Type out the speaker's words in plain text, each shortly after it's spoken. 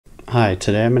Hi,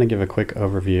 today I'm going to give a quick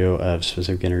overview of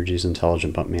Specific Energy's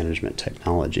intelligent pump management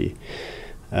technology.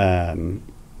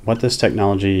 What this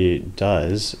technology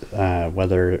does,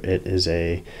 whether it is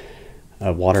a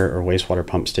water or wastewater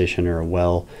pump station or a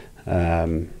well,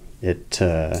 it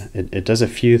does a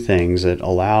few things. It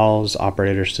allows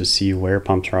operators to see where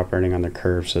pumps are operating on the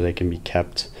curve so they can be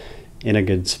kept in a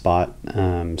good spot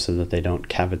so that they don't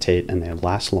cavitate and they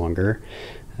last longer.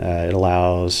 It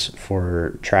allows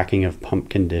for tracking of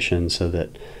pump condition so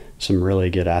that some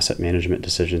really good asset management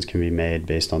decisions can be made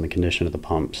based on the condition of the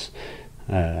pumps.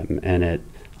 And it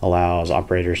allows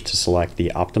operators to select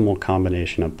the optimal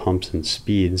combination of pumps and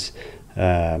speeds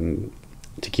to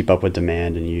keep up with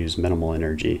demand and use minimal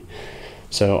energy.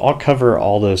 So I'll cover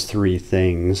all those three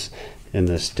things in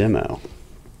this demo.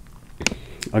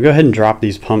 I'll go ahead and drop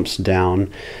these pumps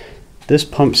down. This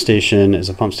pump station is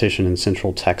a pump station in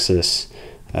Central Texas.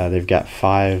 They've got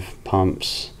 5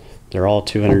 pumps. They're all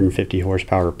 250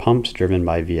 horsepower pumps driven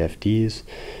by VFDs,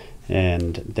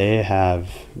 and they have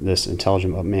this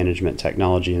intelligent pump management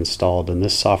technology installed, and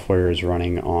this software is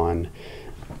running on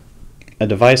a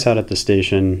device out at the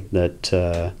station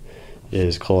that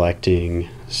is collecting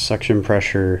suction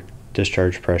pressure,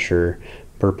 discharge pressure,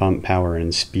 per pump power,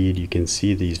 and speed. You can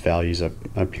see these values up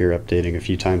here updating a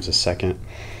few times a second.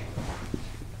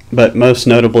 But most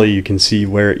notably, you can see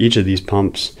where each of these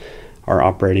pumps are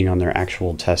operating on their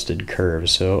actual tested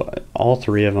curves. So all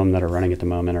 3 of them that are running at the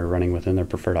moment are running within their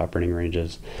preferred operating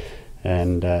ranges.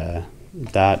 And that's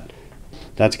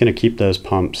going to keep those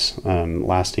pumps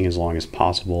lasting as long as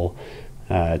possible.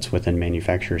 It's within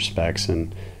manufacturer specs,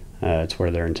 and it's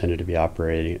where they're intended to be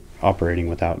operating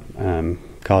without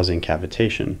causing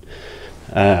cavitation.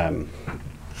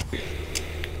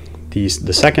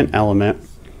 The second element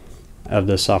of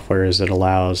this software is it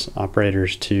allows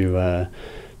operators to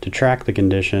track the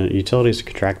condition, utilities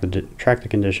to track the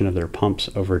condition of their pumps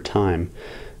over time.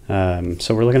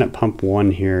 So we're looking at pump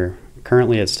 1 here.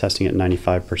 Currently it's testing at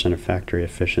 95% of factory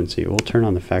efficiency. We'll turn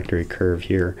on the factory curve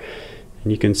here,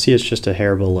 and you can see it's just a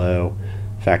hair below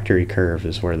factory curve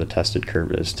is where the tested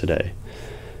curve is today.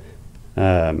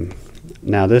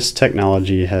 Now this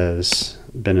technology has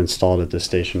been installed at this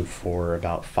station for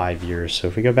about 5 years. So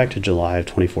if we go back to July of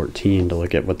 2014 to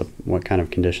look at what kind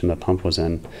of condition the pump was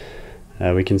in,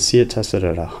 we can see it tested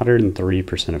at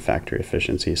 103% of factory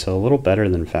efficiency, so a little better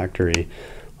than factory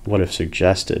would have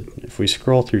suggested. If we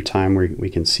scroll through time, we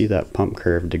can see that pump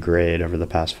curve degrade over the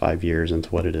past 5 years into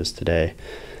what it is today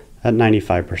at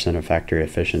 95% of factory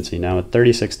efficiency. Now at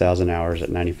 36,000 hours at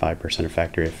 95% of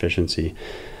factory efficiency,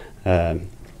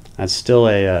 that's still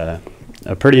a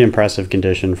pretty impressive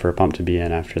condition for a pump to be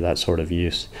in after that sort of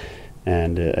use,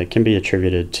 and it can be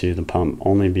attributed to the pump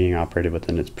only being operated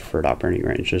within its preferred operating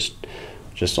range,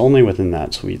 just only within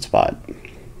that sweet spot.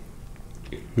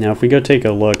 Now if we go take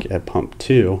a look at pump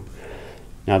 2,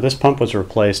 now this pump was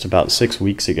replaced about 6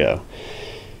 weeks ago,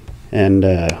 and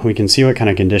we can see what kind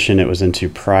of condition it was into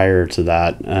prior to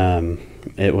that.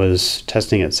 It was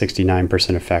testing at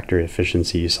 69% of factory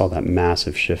efficiency. You saw that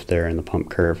massive shift there in the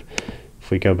pump curve. If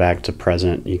we go back to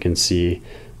present, you can see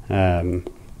that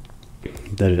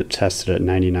it tested at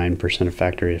 99% of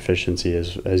factory efficiency,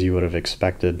 as you would have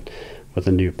expected with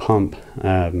a new pump.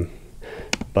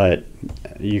 But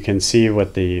you can see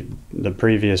with the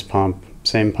previous pump,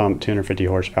 same pump, 250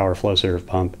 horsepower flow serve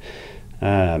pump,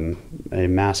 a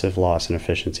massive loss in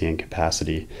efficiency and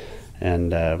capacity.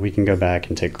 And we can go back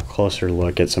and take a closer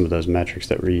look at some of those metrics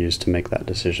that were used to make that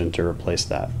decision to replace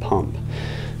that pump.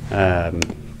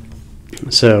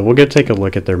 So we'll go take a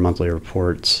look at their monthly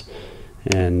reports,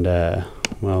 and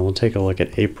we'll take a look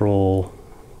at April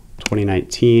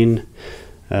 2019.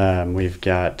 We've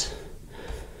got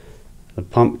the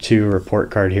pump 2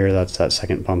 report card here. That's that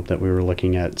second pump that we were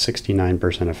looking at,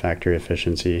 69% of factory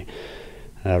efficiency.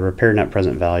 Repair net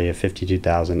present value of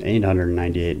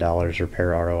 $52,898, repair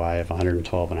ROI of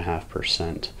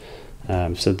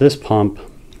 112.5%. So this pump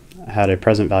had a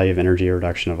present value of energy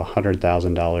reduction of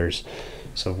 $100,000.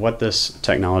 So what this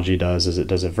technology does is it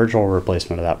does a virtual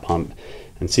replacement of that pump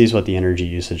and sees what the energy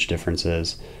usage difference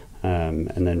is,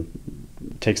 and then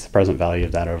takes the present value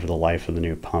of that over the life of the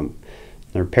new pump.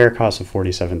 The repair cost of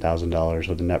 $47,000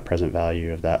 with a net present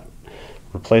value of that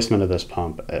replacement of this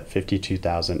pump at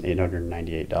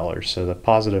 $52,898. So the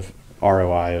positive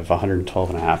ROI of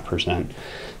 112.5%.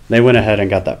 They went ahead and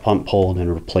got that pump pulled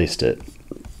and replaced it.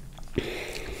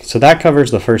 So that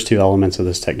covers the first 2 elements of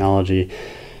this technology,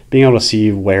 being able to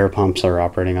see where pumps are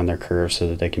operating on their curve so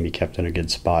that they can be kept in a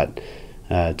good spot,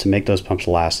 to make those pumps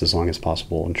last as long as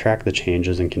possible, and track the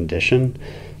changes in condition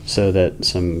so that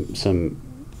some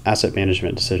asset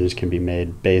management decisions can be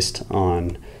made based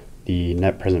on the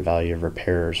net present value of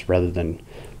repairs rather than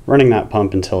running that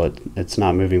pump until it's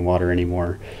not moving water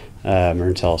anymore, or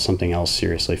until something else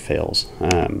seriously fails.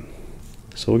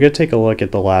 So we'll go take a look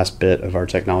at the last bit of our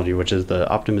technology, which is the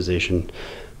optimization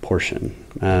portion.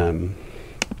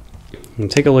 We'll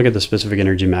take a look at the specific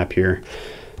energy map here.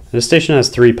 This station has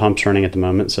 3 pumps running at the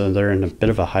moment, so they're in a bit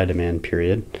of a high demand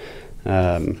period.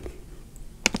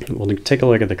 We'll take a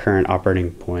look at the current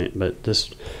operating point, but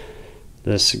this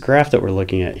graph that we're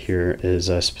looking at here is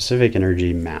a specific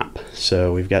energy map.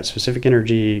 So we've got specific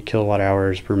energy kilowatt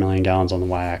hours per million gallons on the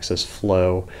y-axis,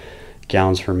 flow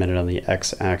gallons per minute on the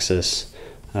x-axis.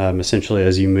 Essentially,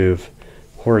 as you move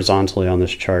horizontally on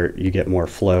this chart, you get more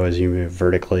flow. As you move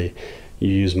vertically, you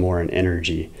use more in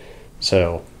energy.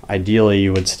 So ideally,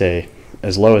 you would stay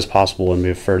as low as possible and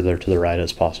move further to the right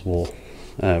as possible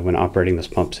when operating this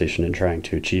pump station and trying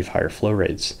to achieve higher flow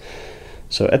rates.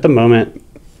 So at the moment,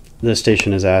 this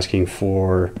station is asking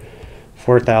for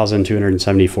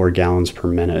 4,274 gallons per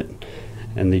minute.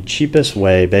 And the cheapest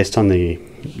way, based on the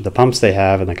pumps they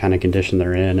have and the kind of condition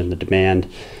they're in and the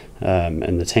demand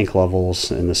and the tank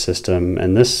levels in the system,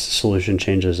 and this solution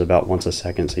changes about once a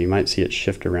second, so you might see it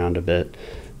shift around a bit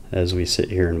as we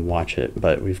sit here and watch it.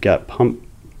 But we've got pump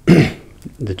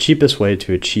the cheapest way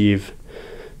to achieve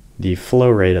the flow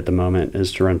rate at the moment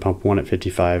is to run pump 1 at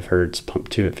 55 hertz, pump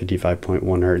 2 at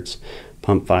 55.1 hertz,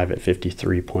 pump 5 at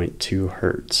 53.2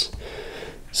 hertz.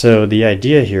 So the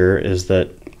idea here is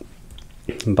that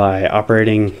by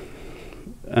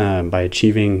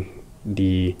achieving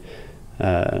the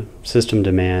system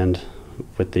demand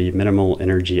with the minimal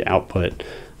energy output,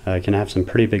 can have some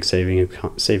pretty big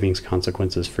savings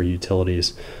consequences for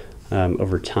utilities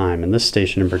over time. And this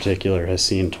station in particular has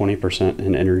seen 20%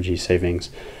 in energy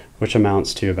savings, which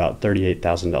amounts to about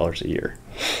 $38,000 a year.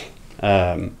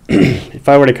 If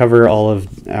I were to cover all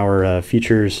of our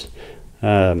features,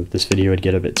 this video would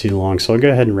get a bit too long, so I'll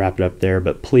go ahead and wrap it up there.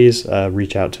 But please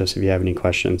reach out to us if you have any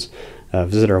questions.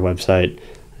 Visit our website,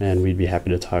 and we'd be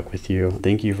happy to talk with you.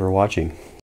 Thank you for watching.